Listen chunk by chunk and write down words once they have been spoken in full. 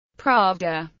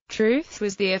Pravda. Truth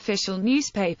was the official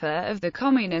newspaper of the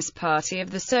Communist Party of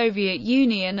the Soviet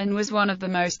Union and was one of the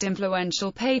most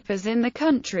influential papers in the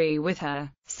country with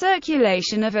a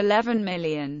circulation of 11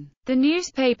 million. The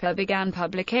newspaper began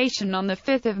publication on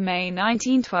 5 May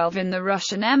 1912 in the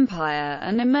Russian Empire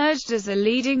and emerged as a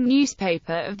leading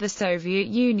newspaper of the Soviet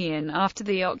Union after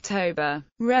the October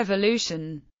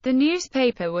Revolution. The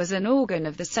newspaper was an organ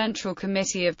of the Central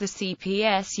Committee of the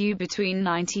CPSU between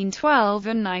 1912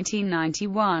 and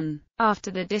 1991. After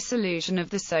the dissolution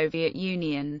of the Soviet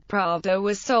Union, Pravda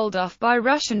was sold off by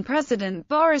Russian President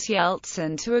Boris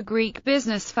Yeltsin to a Greek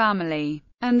business family,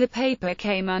 and the paper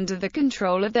came under the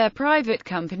control of their private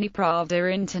company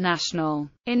Pravda International.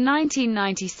 In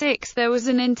 1996 there was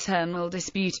an internal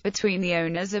dispute between the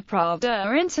owners of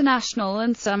Pravda International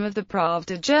and some of the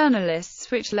Pravda journalists,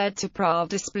 which led to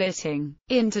Pravda splitting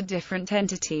into different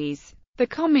entities. The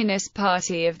Communist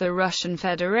Party of the Russian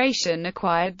Federation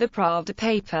acquired the Pravda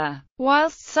paper,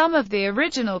 whilst some of the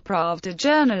original Pravda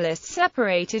journalists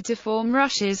separated to form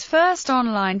Russia's first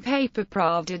online paper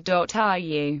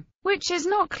Pravda.ru, which is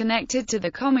not connected to the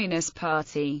Communist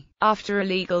Party. After a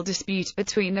legal dispute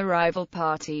between the rival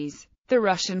parties, the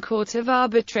Russian Court of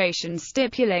Arbitration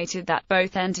stipulated that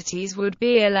both entities would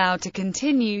be allowed to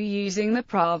continue using the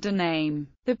Pravda name.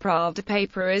 The Pravda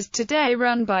paper is today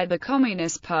run by the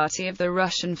Communist Party of the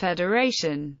Russian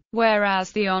Federation,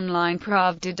 whereas the online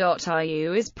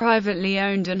Pravda.ru is privately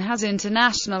owned and has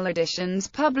international editions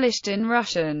published in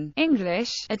Russian,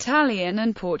 English, Italian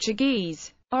and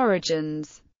Portuguese.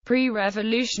 Origins.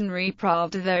 Pre-revolutionary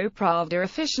Pravda. Though Pravda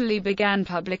officially began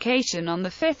publication on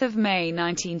 5 May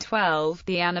 1912,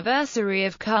 the anniversary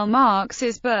of Karl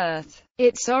Marx's birth,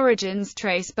 its origins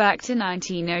trace back to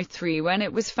 1903 when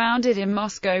it was founded in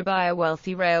Moscow by a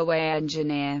wealthy railway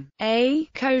engineer, A.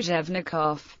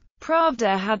 Kozhevnikov.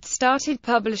 Pravda had started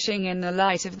publishing in the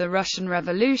light of the Russian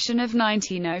Revolution of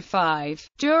 1905.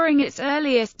 During its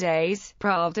earliest days,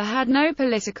 Pravda had no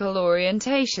political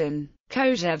orientation.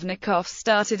 Kozhevnikov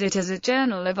started it as a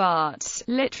journal of arts,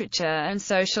 literature and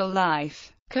social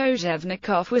life.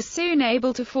 Kozhevnikov was soon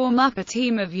able to form up a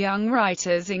team of young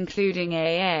writers including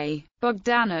A.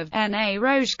 Bogdanov, N.A.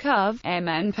 Rozhkov,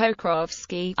 M.N.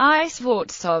 Pokrovsky, I.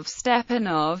 Svortsov,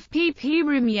 Stepanov, P.P.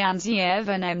 Rumyanziev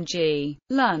and M.G.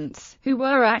 Luntz, who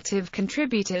were active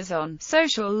contributors on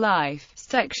Social Life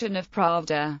section of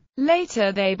Pravda.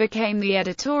 Later they became the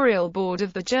editorial board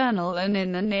of the journal and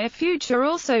in the near future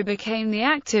also became the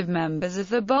active members of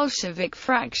the Bolshevik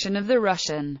fraction of the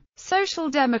Russian Social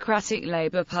Democratic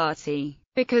Labour Party.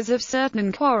 Because of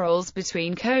certain quarrels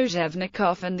between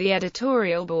Kozhevnikov and the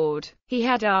editorial board, he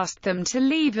had asked them to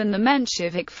leave and the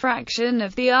Menshevik fraction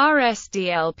of the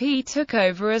RSDLP took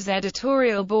over as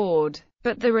editorial board.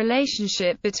 But the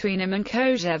relationship between him and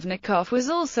Kozhevnikov was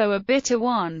also a bitter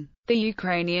one. The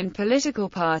Ukrainian political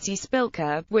party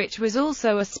Spilka, which was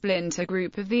also a splinter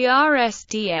group of the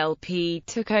RSDLP,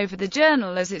 took over the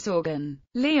journal as its organ.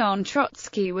 Leon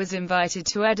Trotsky was invited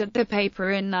to edit the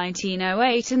paper in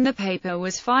 1908 and the paper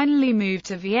was finally moved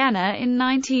to Vienna in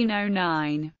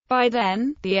 1909. By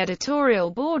then, the editorial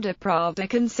board of Pravda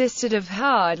consisted of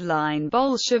hardline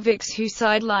Bolsheviks who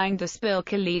sidelined the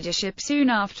Spilka leadership soon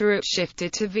after it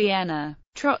shifted to Vienna.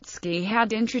 Trotsky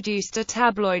had introduced a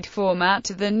tabloid format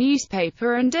to the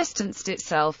newspaper and distanced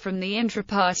itself from the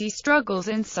intra-party struggles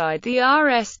inside the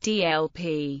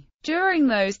RSDLP. During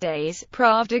those days,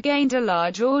 Pravda gained a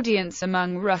large audience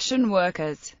among Russian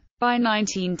workers. By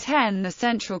 1910 the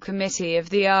Central Committee of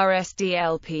the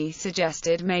RSDLP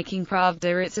suggested making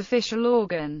Pravda its official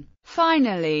organ.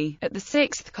 Finally, at the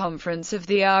 6th conference of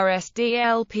the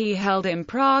RSDLP held in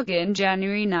Prague in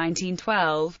January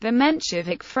 1912, the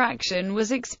Menshevik fraction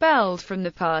was expelled from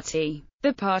the party.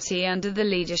 The party under the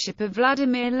leadership of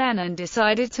Vladimir Lenin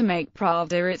decided to make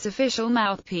Pravda its official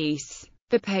mouthpiece.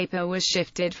 The paper was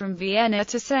shifted from Vienna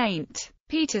to St.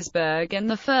 Petersburg and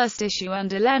the first issue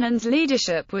under Lenin's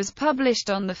leadership was published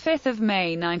on 5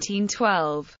 May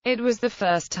 1912. It was the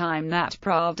first time that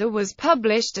Pravda was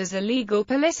published as a legal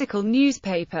political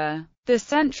newspaper. The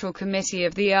Central Committee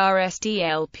of the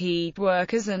RSDLP,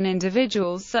 workers and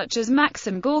individuals such as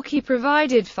Maxim Gorky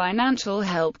provided financial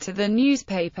help to the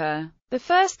newspaper. The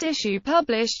first issue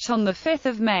published on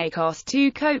 5 May cost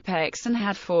 2 kopecks and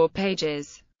had 4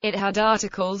 pages. It had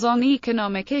articles on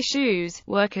economic issues,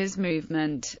 workers'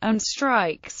 movement, and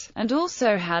strikes, and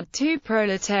also had 2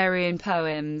 proletarian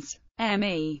poems.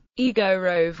 M.E.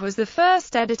 Egorov was the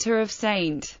first editor of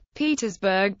St.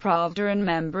 Petersburg Pravda and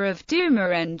member of Duma.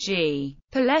 Ng.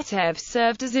 Paletev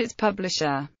served as its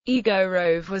publisher.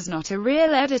 Egorov was not a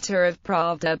real editor of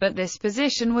Pravda, but this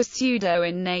position was pseudo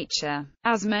in nature.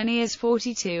 As many as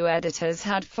 42 editors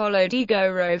had followed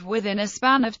Egorov within a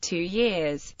span of 2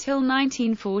 years, till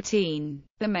 1914.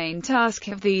 The main task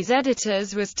of these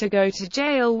editors was to go to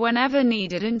jail whenever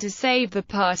needed and to save the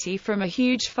party from a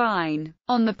huge fine.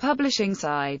 On the publishing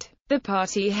side, the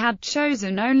party had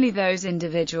chosen only those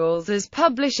individuals as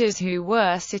publishers who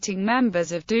were sitting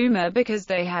members of Duma because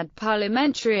they had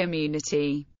parliamentary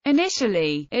immunity.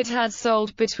 Initially, it had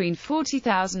sold between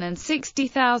 40,000 and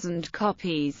 60,000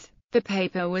 copies. The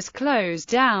paper was closed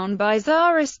down by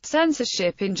Tsarist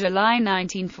censorship in July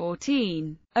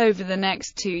 1914. Over the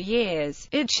next 2 years,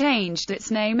 it changed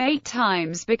its name 8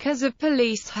 times because of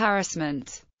police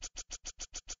harassment.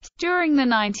 During the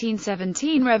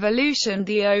 1917 revolution,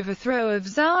 the overthrow of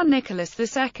Tsar Nicholas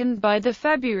II by the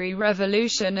February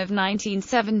Revolution of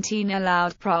 1917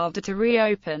 allowed Pravda to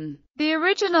reopen. The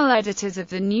original editors of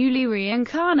the newly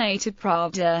reincarnated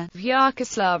Pravda,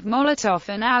 Vyacheslav Molotov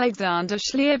and Alexander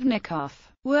Shlivnikov,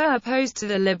 were opposed to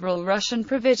the liberal Russian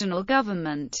provisional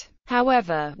government.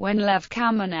 However, when Lev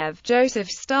Kamenev, Joseph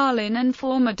Stalin and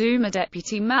former Duma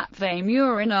deputy Matvey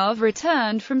Muranov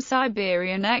returned from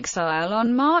Siberian exile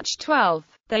on March 12,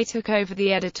 they took over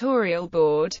the editorial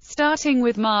board, starting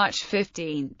with March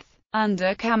 15.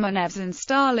 Under Kamenev's and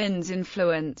Stalin's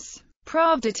influence,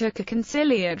 Pravda took a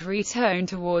conciliatory tone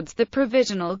towards the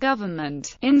provisional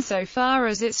government, insofar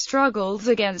as it struggled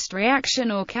against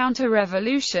reaction or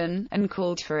counter-revolution, and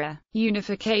called for a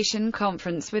unification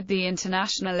conference with the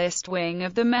internationalist wing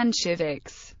of the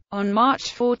Mensheviks. On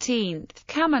March 14,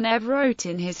 Kamenev wrote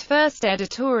in his first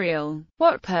editorial,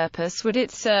 "What purpose would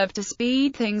it serve to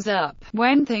speed things up,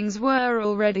 when things were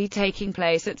already taking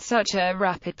place at such a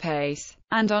rapid pace?"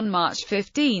 And on March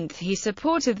 15 he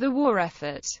supported the war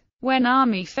effort. When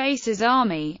army faces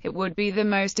army, it would be the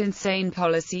most insane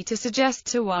policy to suggest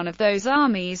to one of those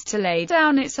armies to lay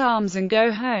down its arms and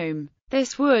go home.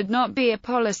 This would not be a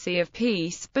policy of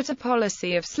peace, but a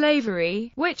policy of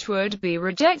slavery, which would be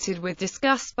rejected with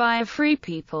disgust by a free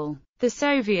people. The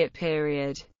Soviet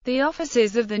period. The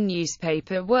offices of the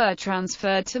newspaper were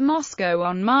transferred to Moscow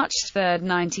on March 3,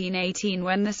 1918,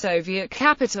 when the Soviet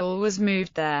capital was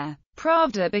moved there.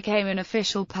 Pravda became an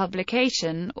official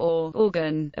publication, or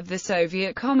organ, of the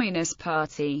Soviet Communist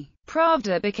Party.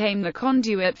 Pravda became the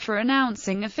conduit for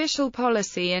announcing official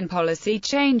policy and policy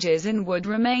changes and would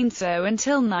remain so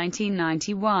until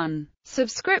 1991.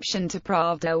 Subscription to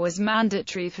Pravda was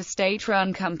mandatory for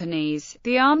state-run companies,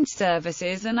 the armed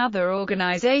services and other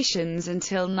organizations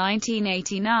until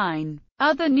 1989.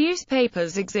 Other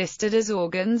newspapers existed as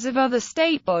organs of other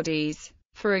state bodies.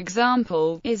 For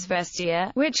example,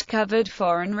 Izvestia, which covered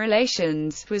foreign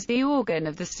relations, was the organ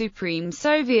of the Supreme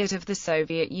Soviet of the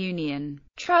Soviet Union.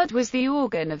 Trud was the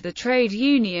organ of the trade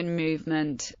union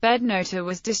movement. Bednota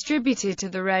was distributed to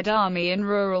the Red Army and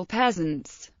rural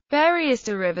peasants. Various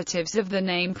derivatives of the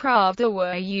name Pravda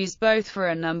were used both for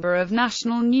a number of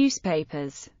national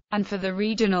newspapers and for the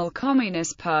regional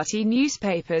Communist Party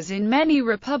newspapers in many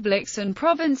republics and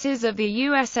provinces of the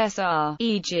USSR,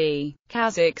 e.g.,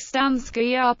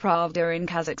 Kazakhstanskaya Pravda in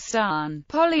Kazakhstan,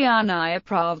 Polyanaya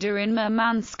Pravda in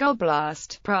Murmansk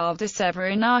Oblast, Pravda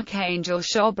Severa in Archangel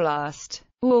Oblast,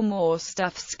 or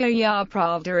Mostofskaya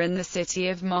Pravda in the city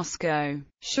of Moscow.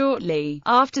 Shortly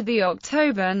after the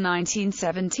October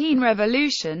 1917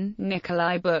 revolution,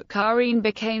 Nikolai Bukharin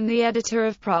became the editor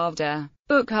of Pravda.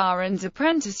 Bukharin's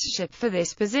apprenticeship for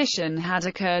this position had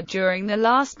occurred during the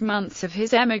last months of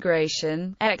his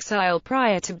exile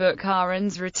prior to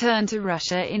Bukharin's return to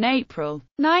Russia in April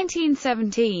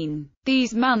 1917.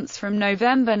 These months from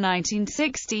November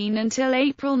 1916 until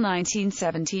April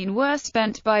 1917 were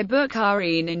spent by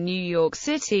Bukharin in New York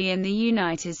City in the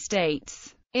United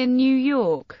States. In New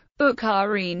York,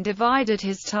 Bukharin divided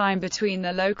his time between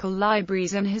the local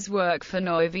libraries and his work for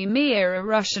Novy Mir, a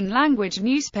Russian-language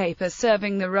newspaper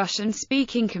serving the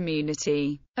Russian-speaking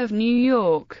community of New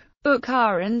York.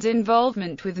 Bukharin's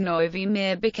involvement with Novy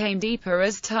Mir became deeper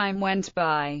as time went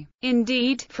by.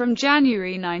 Indeed, from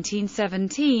January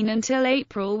 1917 until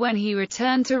April when he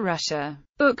returned to Russia,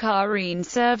 Bukharin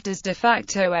served as de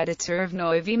facto editor of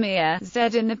Novy Mir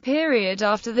Z in the period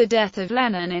after the death of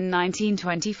Lenin in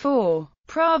 1924.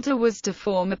 Pravda was to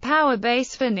form a power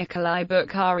base for Nikolai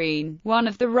Bukharin, one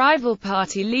of the rival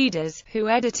party leaders, who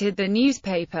edited the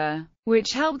newspaper,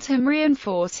 which helped him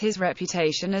reinforce his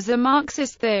reputation as a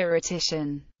Marxist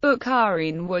theoretician.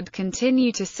 Bukharin would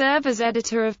continue to serve as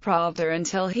editor of Pravda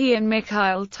until he and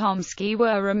Mikhail Tomsky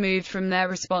were removed from their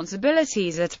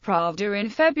responsibilities at Pravda in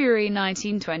February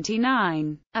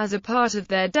 1929. As a part of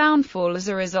their downfall as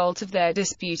a result of their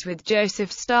dispute with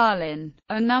Joseph Stalin,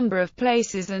 a number of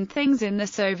places and things in the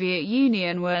Soviet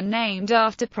Union were named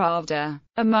after Pravda.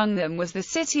 Among them was the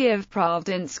city of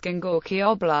Pravdinsk in Gorky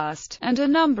Oblast, and a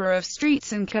number of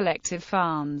streets and collective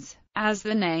farms. As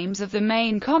the names of the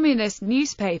main communist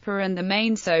newspaper and the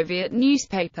main Soviet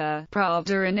newspaper,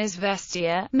 Pravda and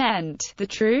Izvestia, meant the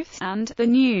truth and the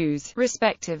news,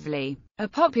 respectively. A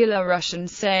popular Russian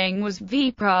saying was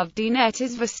V Pravdi net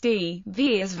izvesti,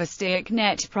 V izvestiak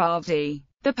net Pravdi.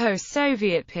 The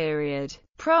post-Soviet period.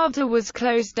 Pravda was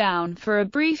closed down for a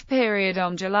brief period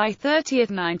on July 30,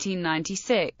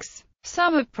 1996.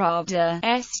 Some of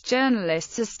Pravda's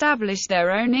journalists established their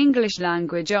own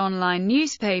English-language online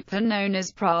newspaper known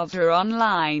as Pravda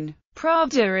Online.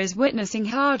 Pravda is witnessing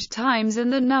hard times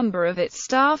and the number of its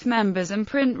staff members and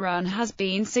print run has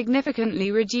been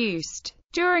significantly reduced.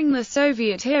 During the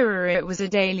Soviet era it was a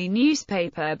daily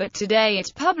newspaper, but today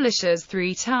it publishes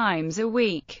 3 times a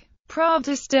week.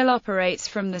 Pravda still operates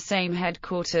from the same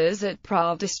headquarters at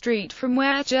Pravda Street from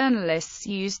where journalists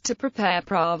used to prepare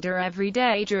Pravda every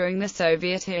day during the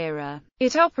Soviet era.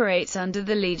 It operates under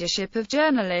the leadership of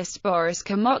journalist Boris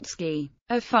Komotsky.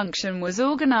 A function was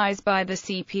organized by the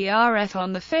CPRF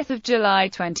on 5 July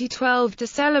 2012 to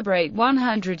celebrate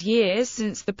 100 years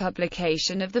since the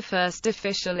publication of the first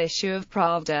official issue of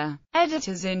Pravda.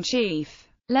 Editors-in-Chief: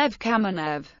 Lev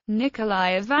Kamenev,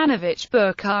 Nikolai Ivanovich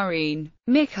Bukharin,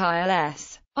 Mikhail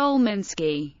S.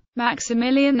 Olminsky,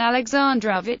 Maximilian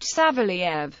Alexandrovich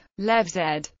Savaliev, Lev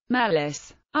Z.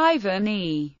 Melis, Ivan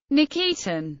E.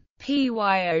 Nikitin,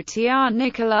 Pyotr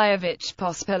Nikolaevich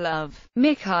Pospelov,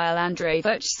 Mikhail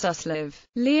Andreevich Suslov,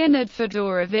 Leonid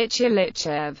Fedorovich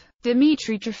Ilitchev,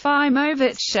 Dmitry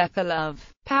Trofimovich Shepilov,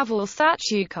 Pavel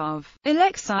Sachukov,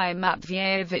 Alexei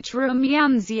Matveyevich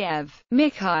Rumyanziev,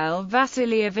 Mikhail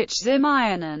Vasilyevich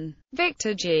Zimyanin,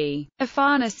 Victor G.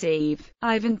 Afanasiev,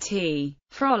 Ivan T.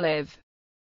 Froliv,